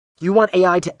You want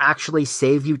AI to actually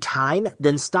save you time?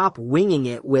 Then stop winging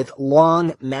it with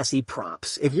long, messy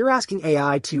prompts. If you're asking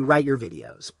AI to write your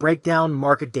videos, break down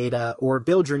market data, or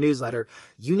build your newsletter,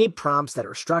 you need prompts that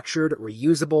are structured,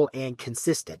 reusable, and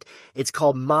consistent. It's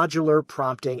called modular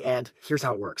prompting, and here's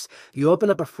how it works. You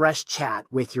open up a fresh chat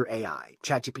with your AI,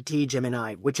 ChatGPT,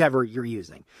 Gemini, whichever you're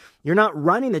using. You're not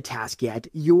running the task yet.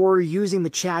 You're using the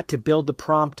chat to build the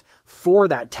prompt for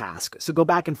that task. So go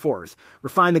back and forth,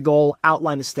 refine the goal,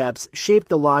 outline the steps, shape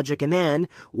the logic, and then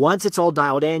once it's all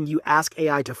dialed in, you ask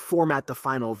AI to format the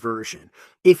final version.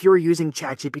 If you're using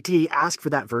ChatGPT, ask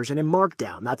for that version in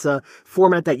Markdown. That's a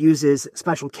format that uses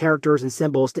special characters and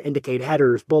symbols to indicate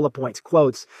headers, bullet points,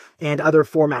 quotes, and other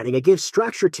formatting. It gives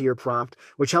structure to your prompt,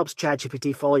 which helps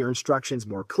ChatGPT follow your instructions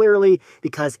more clearly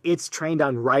because it's trained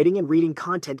on writing and reading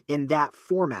content in that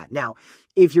format. Now,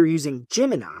 if you're using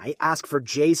Gemini, ask for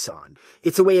JSON.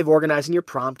 It's a way of organizing your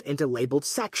prompt into labeled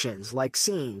sections like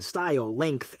scene, style,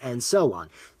 length, and so on.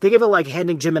 Think of it like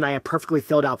handing Gemini a perfectly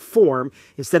filled out form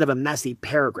instead of a messy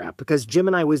paragraph. Because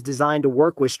Gemini was designed to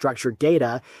work with structured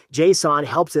data, JSON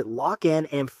helps it lock in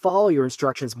and follow your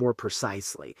instructions more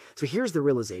precisely. So here's the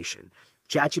realization.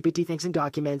 ChatGPT thinks in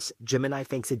documents, Gemini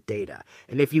thinks in data.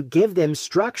 And if you give them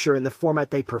structure in the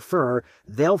format they prefer,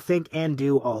 they'll think and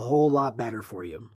do a whole lot better for you.